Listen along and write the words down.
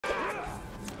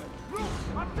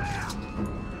Up there!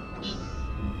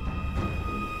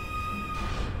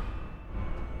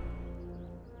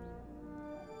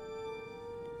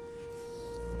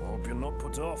 Hope you're not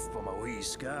put off by my wee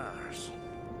scars.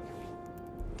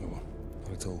 No,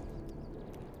 not at all.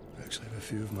 I actually have a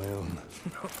few of my own.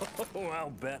 Oh,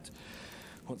 I'll bet.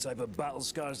 What type of battle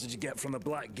scars did you get from the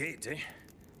Black Gate, eh?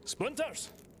 Splinters?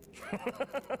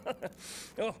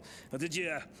 Oh, or did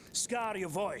you scar your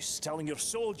voice telling your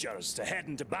soldiers to head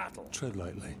into battle? Tread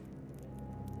lightly.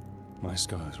 My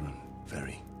scars run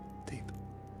very deep.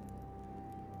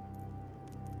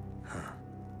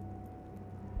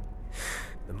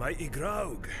 The mighty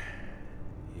Graug.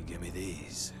 You give me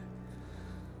these.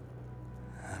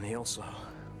 And he also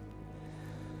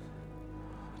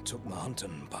took my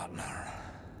hunting partner.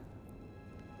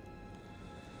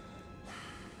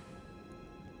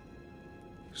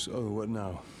 So, what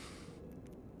now?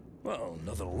 Well,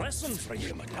 another lesson for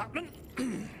you, my captain.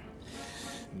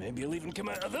 Maybe you'll even come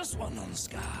out of this one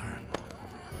unscarred.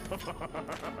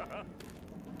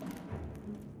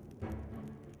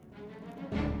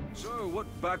 So, what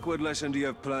backward lesson do you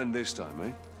have planned this time,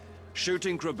 eh?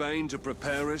 Shooting Crebain to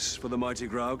prepare us for the mighty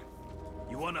Graug?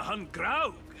 You want to hunt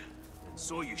Graug? And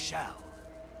so you shall.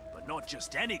 But not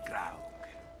just any Graug.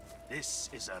 This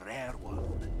is a rare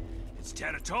one. It's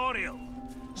territorial.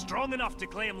 Strong enough to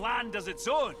claim land as its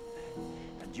own.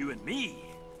 And you and me,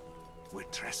 we're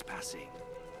trespassing.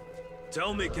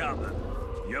 Tell me, Captain,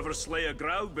 you ever slay a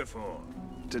Graug before?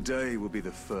 Today will be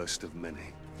the first of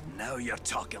many. Now you're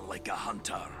talking like a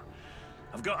hunter.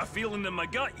 I've got a feeling in my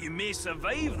gut you may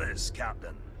survive this,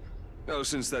 Captain. Well,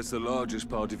 since that's the largest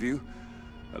part of you,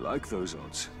 I like those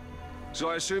odds. So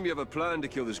I assume you have a plan to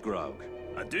kill this Graug?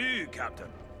 I do, Captain.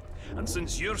 And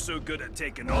since you're so good at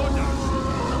taking orders,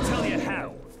 I'll tell you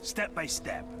how, step by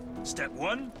step. Step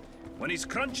 1, when he's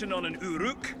crunching on an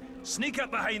Uruk, sneak up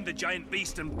behind the giant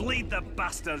beast and bleed the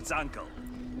bastard's ankle.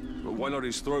 But why not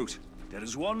his throat? There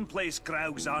is one place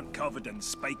Graugs aren't covered in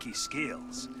spiky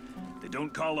scales. They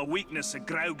don't call a weakness a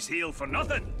Graug's heel for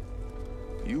nothing.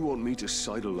 You want me to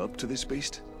sidle up to this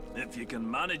beast? If you can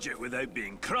manage it without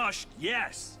being crushed,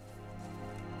 yes.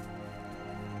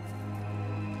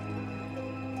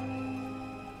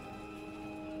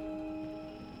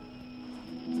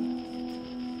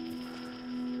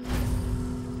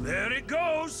 There it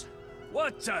goes!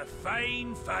 What a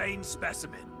fine, fine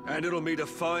specimen. And it'll meet a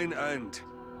fine end.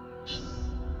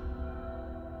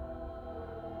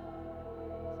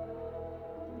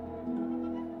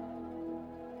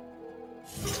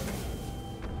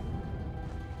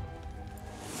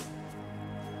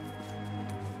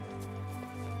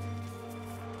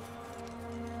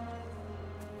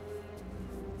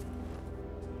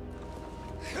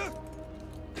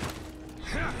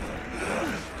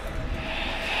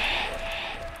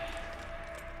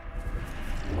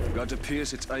 Got to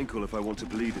pierce its ankle if I want to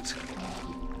bleed it.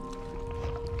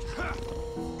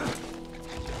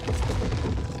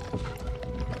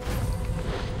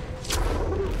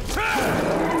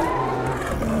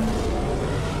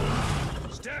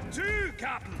 Step 2,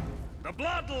 Captain. The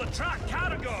blood will attract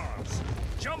Caragors.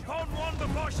 Jump on one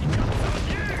before she jumps on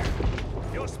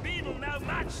you. Your speed will now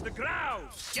match the Graug.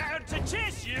 Get her to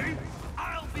chase you.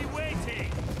 I'll be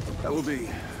waiting. That will be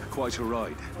quite a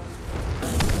ride.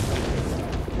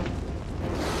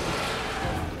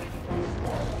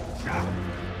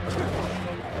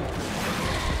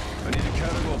 I need a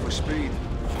Caragor for speed.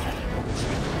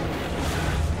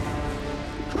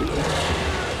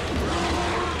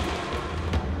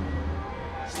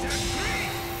 Step 3.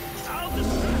 I'll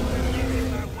distract him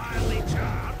using my wily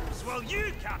charms, while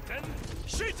you, Captain,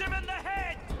 shoot him in the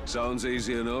head. Sounds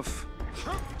easy enough.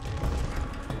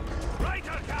 Right,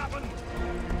 her, Captain.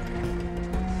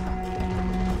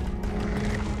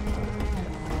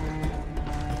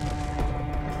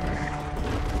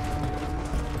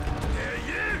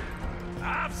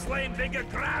 I've slain bigger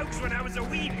Graugs when I was a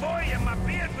wee boy and my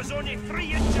beard was only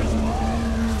 3 inches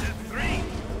long. Step 3.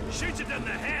 Shoot it in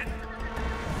the head.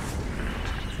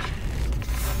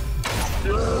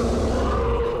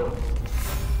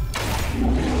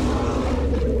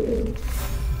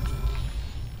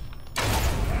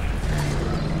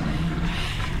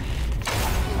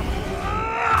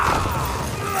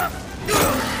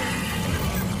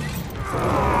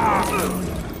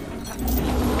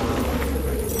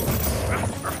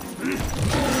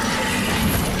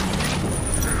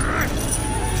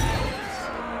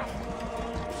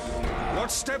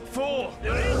 What's step 4?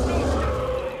 There is no step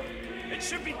 4. It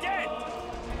should be dead.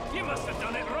 You must have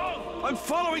done it wrong. I'm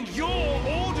following your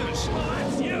orders! Well,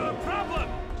 that's your problem.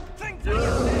 Think for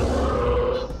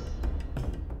yourself.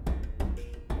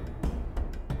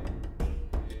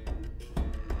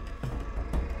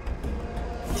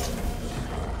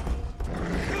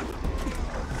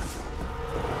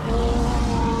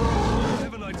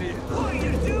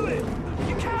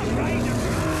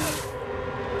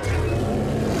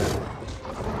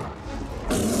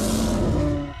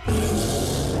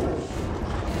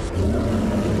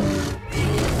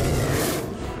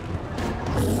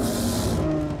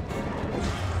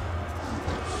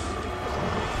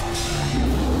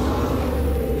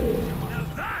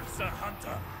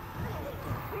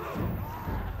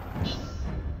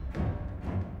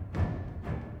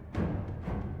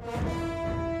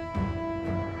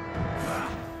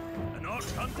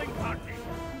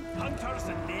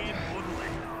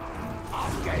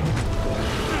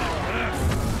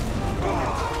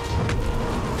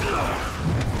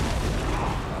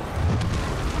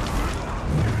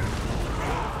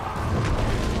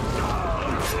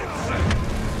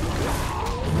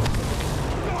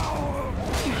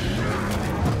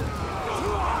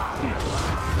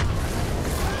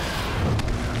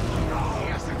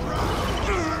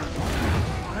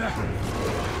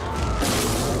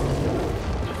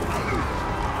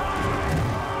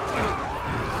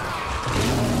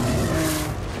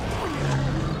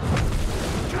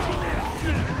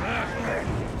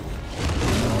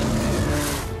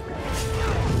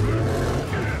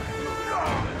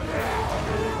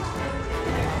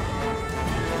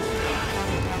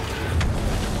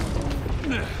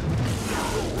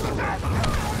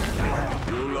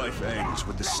 Your life ends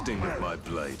with the sting of my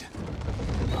blade.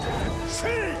 It's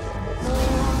a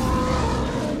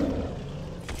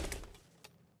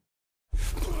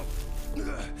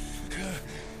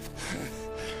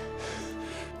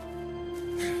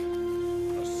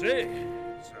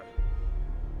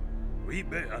wee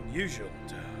bit unusual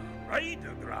to ride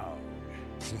a Graug.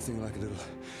 Nothing like a little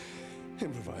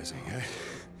improvising, eh?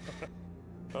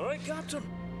 All right, Captain.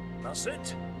 That's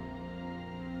it.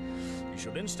 You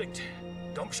showed instinct,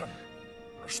 gumption,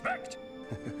 respect.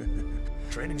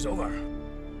 Training's over.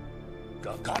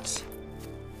 Got guts.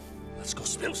 Let's go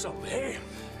spill some, eh?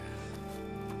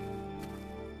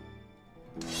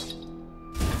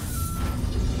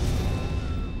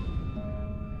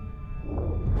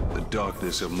 The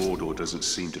darkness of Mordor doesn't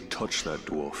seem to touch that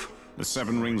dwarf. The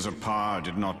 7 rings of power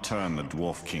did not turn the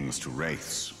dwarf kings to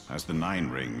wraiths, as the 9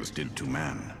 rings did to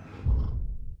man.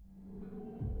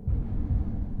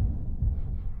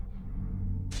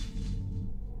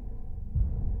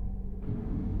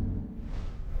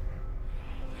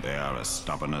 They are as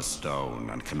stubborn as stone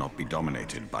and cannot be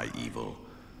dominated by evil.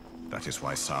 That is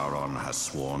why Sauron has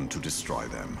sworn to destroy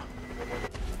them.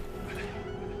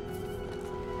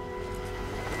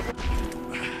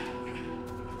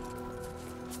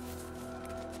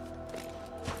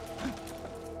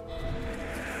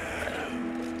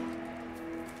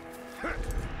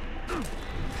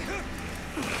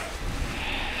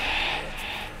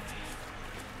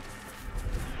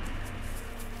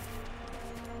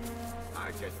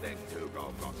 I just think two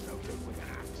Graug got so good with an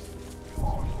axe. It's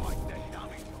like they're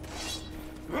dummies.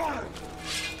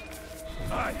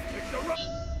 I picked the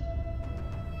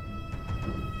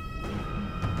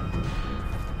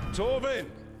Torvin!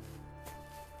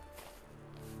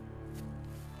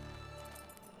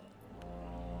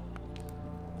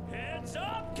 Heads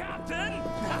up, Captain!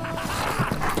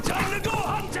 Time to go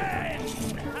hunting!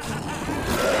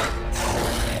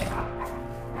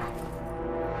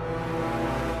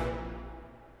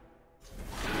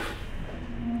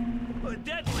 A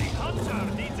deadly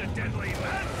hunter needs a deadly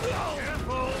man.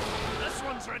 Careful! This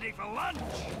one's ready for lunch!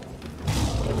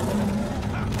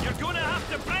 You're gonna have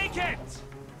to break it!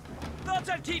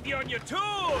 That'll keep you on your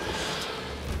toes!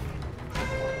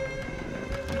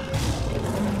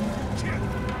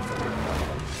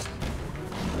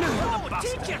 Oh,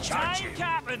 take your time,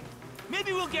 Captain!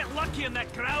 Maybe we'll get lucky and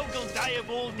that Graug will die of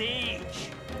old age.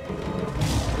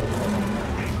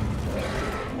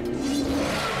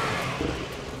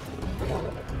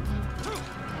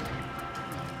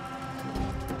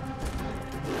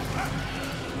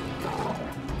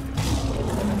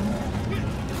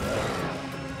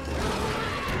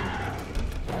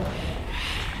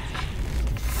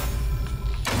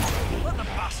 Let the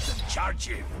bastard charge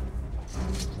you!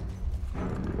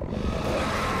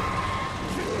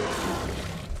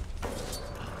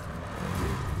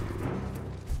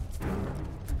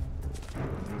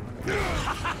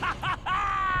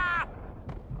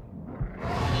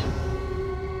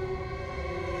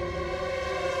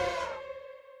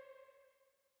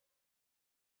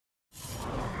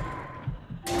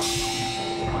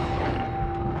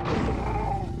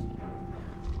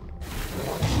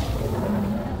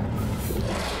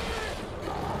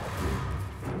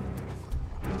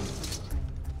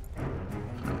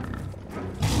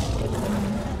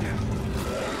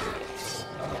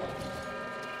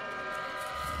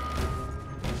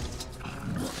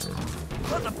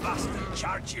 Let the bastard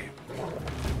charge you!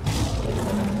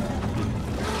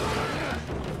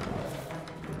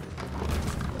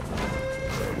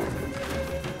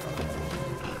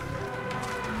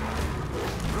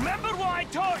 Remember what I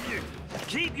taught you!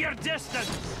 Keep your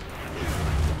distance!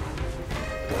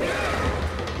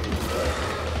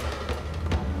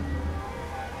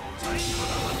 Time for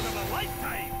the hunt of a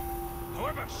lifetime!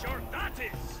 However short that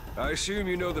is! I assume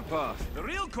you know the path. The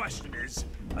real question is,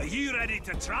 are you ready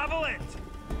to travel it?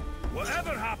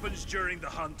 Whatever happens during the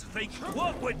hunt, think,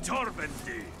 what would Torvin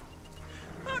do?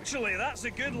 Actually, that's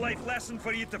a good life lesson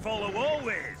for you to follow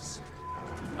always.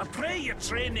 I pray your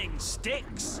training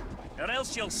sticks, or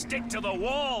else you'll stick to the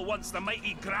wall once the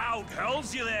mighty Graug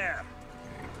hurls you there.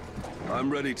 I'm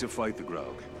ready to fight the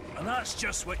Graug. And that's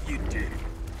just what you do.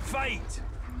 Fight.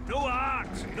 No art,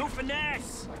 no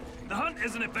finesse. The hunt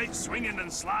isn't about swinging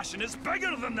and slashing, it's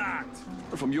bigger than that.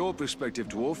 From your perspective,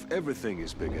 dwarf, everything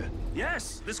is bigger.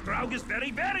 Yes, this Graug is very,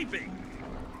 very big.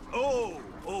 Oh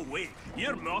wait,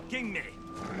 you're mocking me.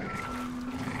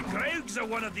 Graugs are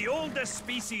one of the oldest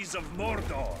species of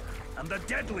Mordor, and the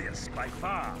deadliest by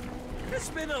far. It's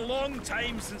been a long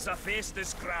time since I faced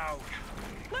this Graug.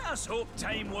 Let us hope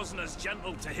time wasn't as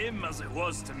gentle to him as it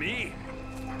was to me.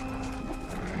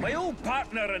 My old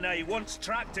partner and I once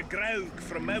tracked a Graug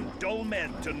from Mount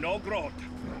Dolmen to Nogrod.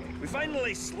 We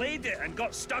finally slayed it and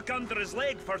got stuck under his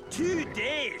leg for 2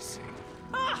 days.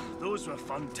 Ah, those were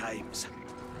fun times.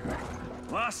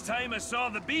 Last time I saw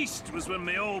the beast was when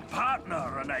my old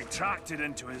partner and I tracked it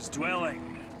into his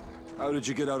dwelling. How did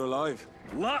you get out alive?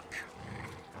 Luck!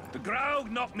 The Graug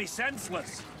knocked me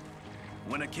senseless.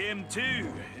 When I came to,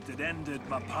 it had ended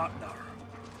my partner.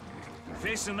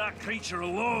 Facing that creature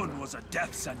alone was a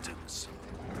death sentence.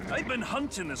 I've been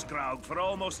hunting this Graug for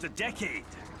almost a decade.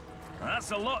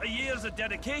 That's a lot of years of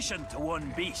dedication to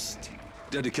one beast.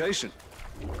 Dedication?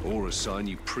 Or a sign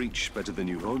you preach better than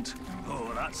you hunt?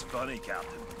 Oh, that's funny,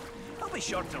 Captain. I'll be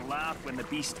sure to laugh when the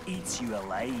beast eats you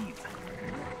alive.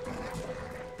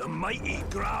 The mighty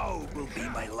Graug will be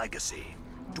my legacy.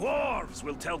 Dwarves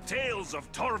will tell tales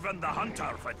of Torvin the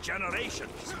Hunter for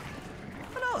generations.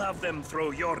 And I'll have them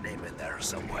throw your name in there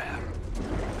somewhere.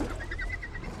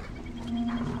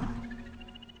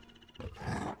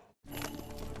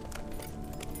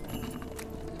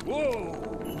 Whoa!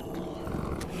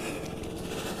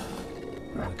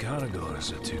 The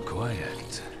corridors are too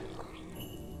quiet.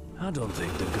 I don't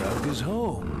think the Graug is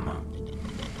home.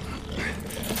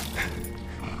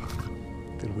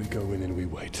 Then we go in and we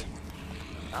wait.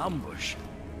 Ambush?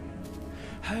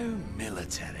 How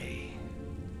military.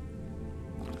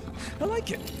 I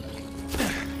like it.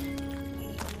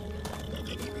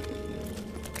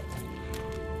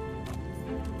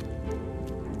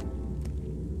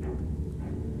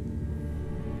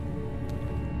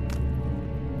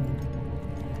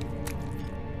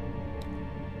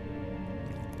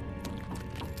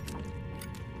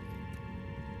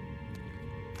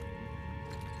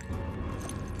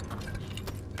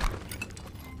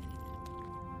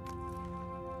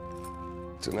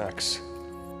 It's an axe.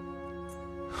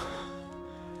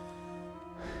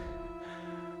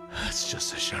 It's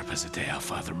just as sharp as the day our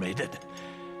father made it.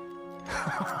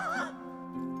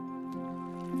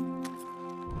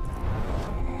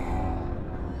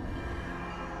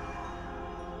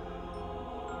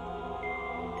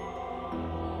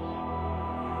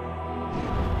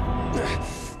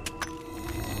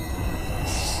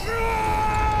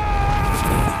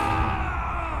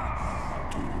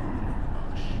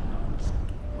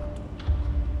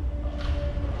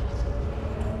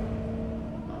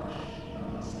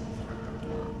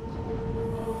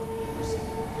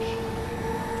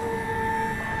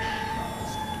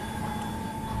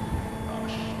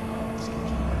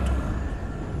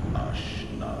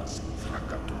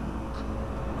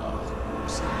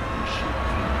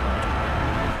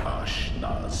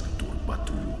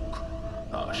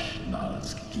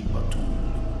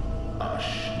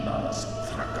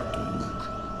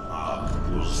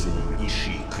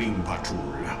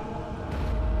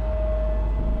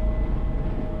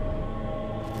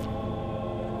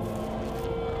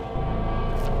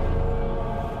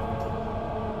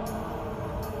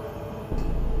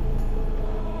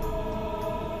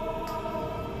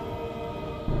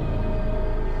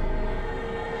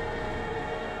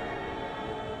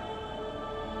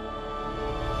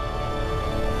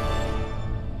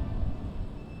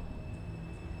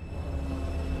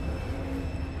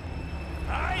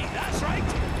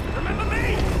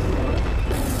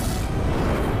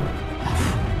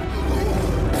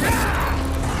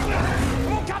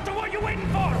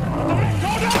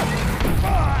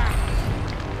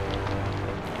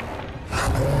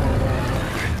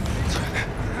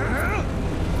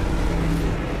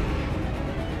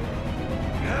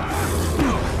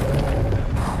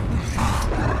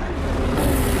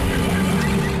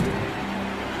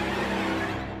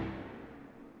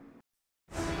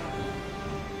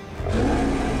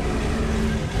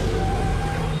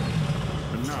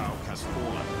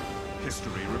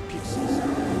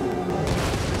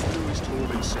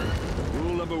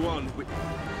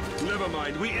 Never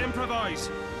mind, we improvise.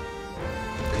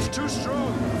 He's too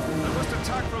strong. I must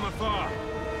attack from afar.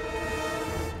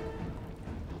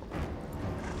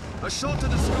 A shot to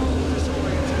the skull will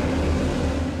disorient him.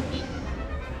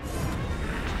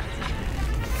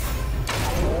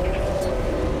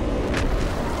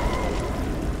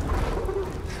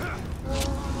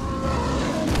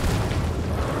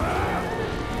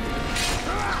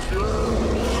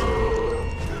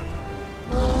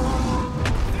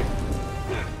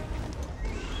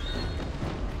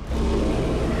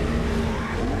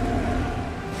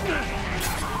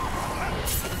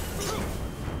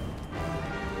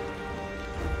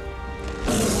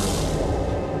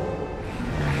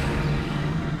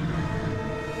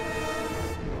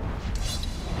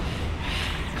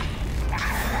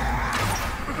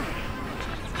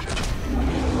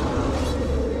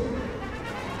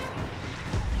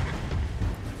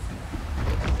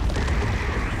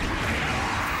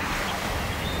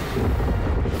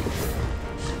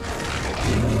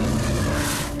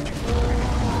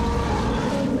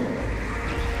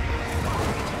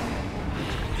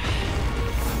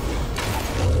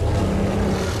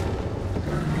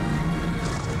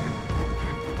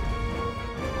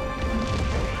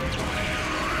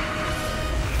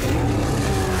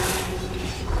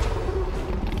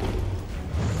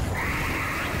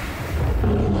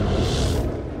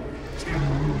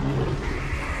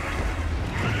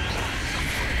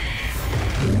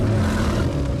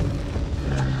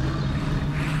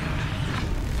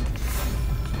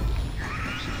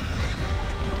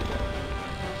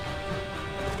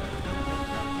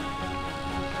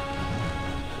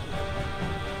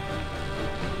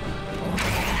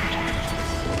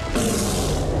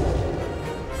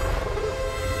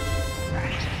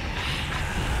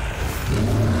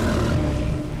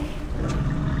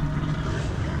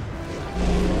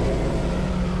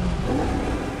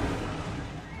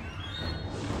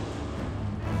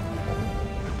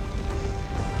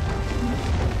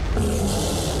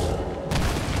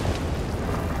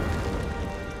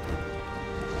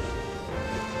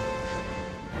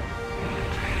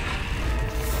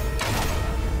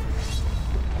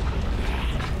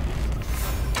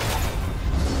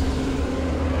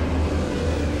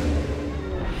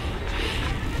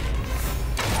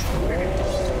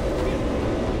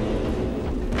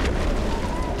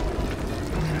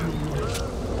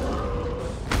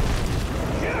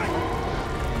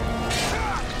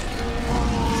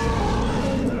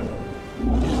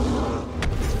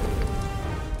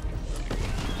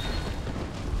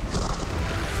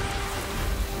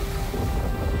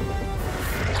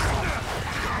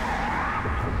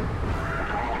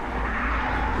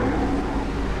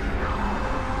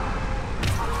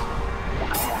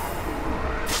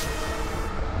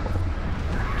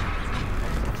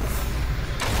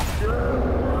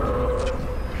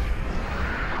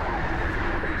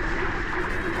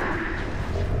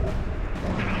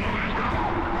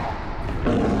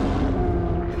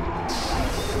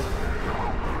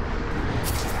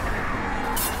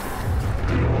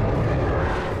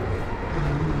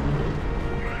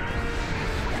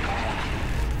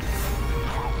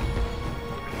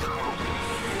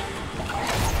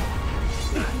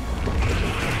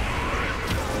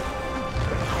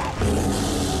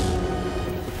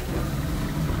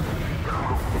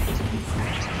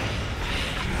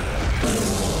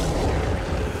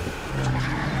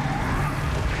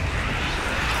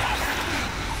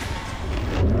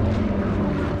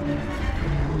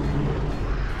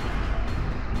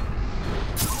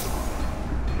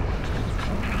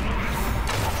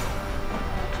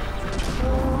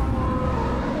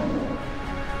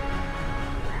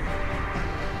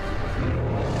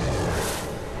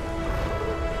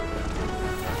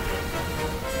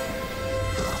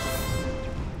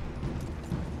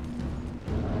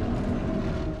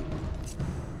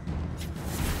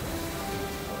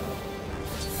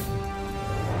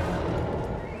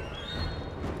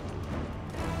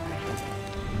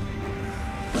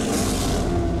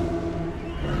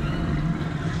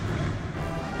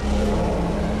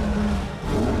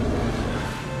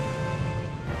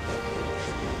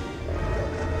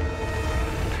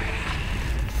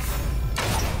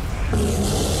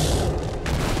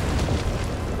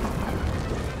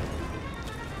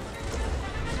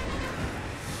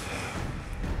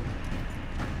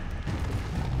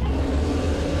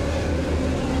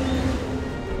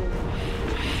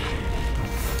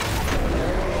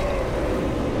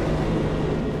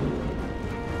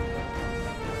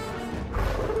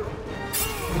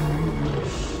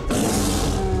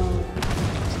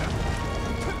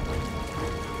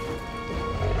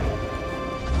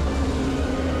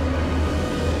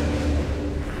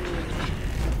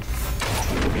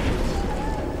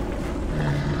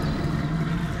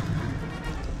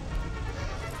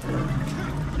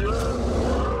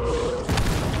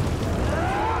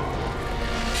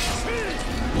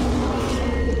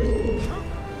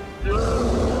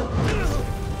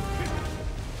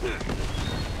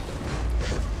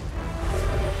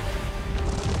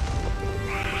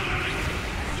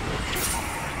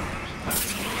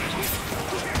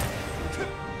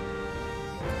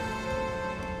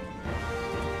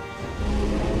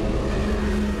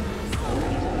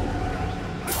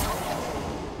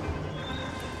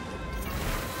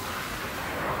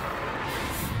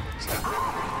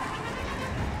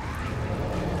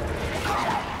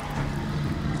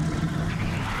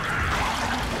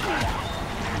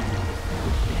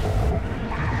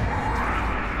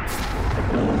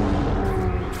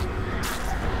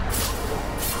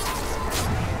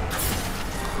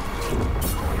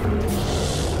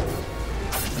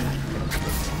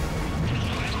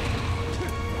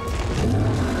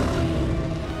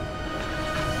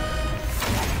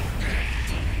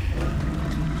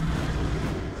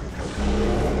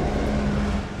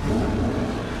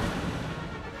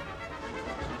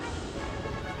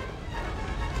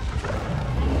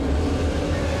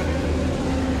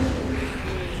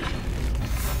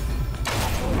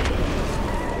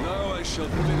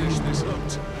 this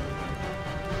hunt.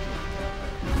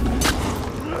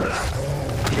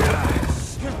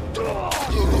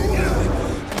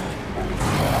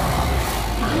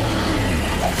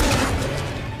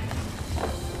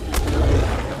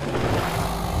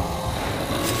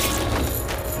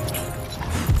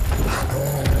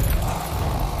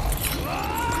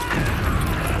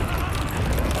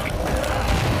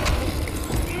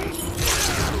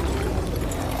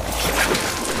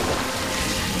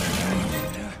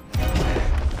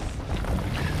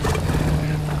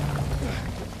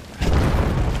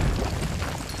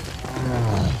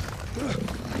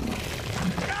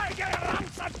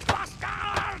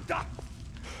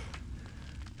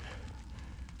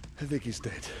 I think he's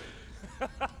dead.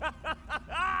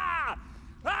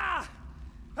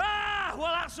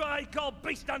 Well, that's what I call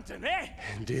beast hunting, eh?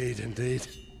 Indeed, indeed.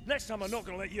 Next time I'm not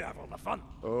gonna let you have all the fun.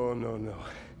 Oh, no, no.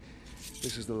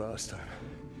 This is the last time.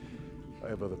 I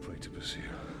have other prey to pursue.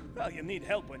 Well, you need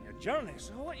help on your journey,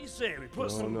 so what do you say? We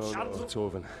put No, some no, shadows... no,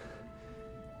 Torvin.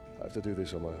 I have to do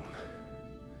this on my own.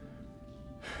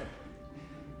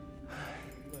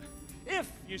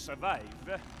 If you survive,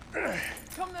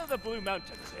 come to the Blue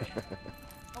Mountains, eh?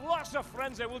 And lots of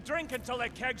friends there will drink until their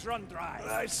kegs run dry.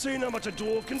 I've seen how much a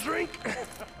dwarf can drink.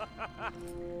 I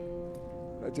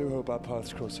do hope our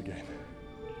paths cross again.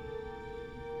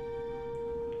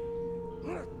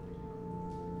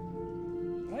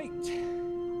 Right.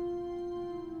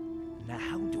 Now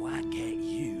how do I get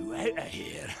you out of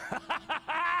here?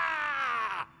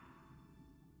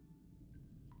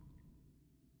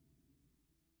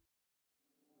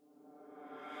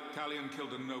 Talion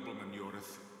killed a nobleman,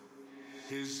 Yorith.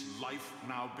 His life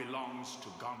now belongs to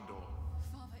Gondor.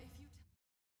 Father, if you...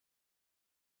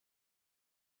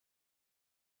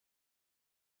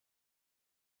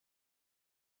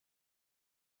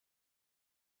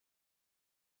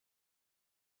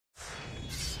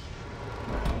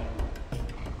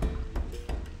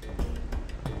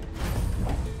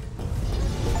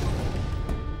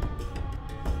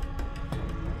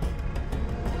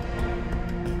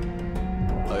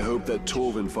 I hope that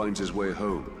Torvin finds his way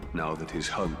home, now that his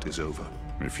hunt is over.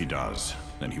 If he does,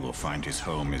 then he will find his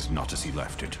home is not as he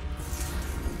left it.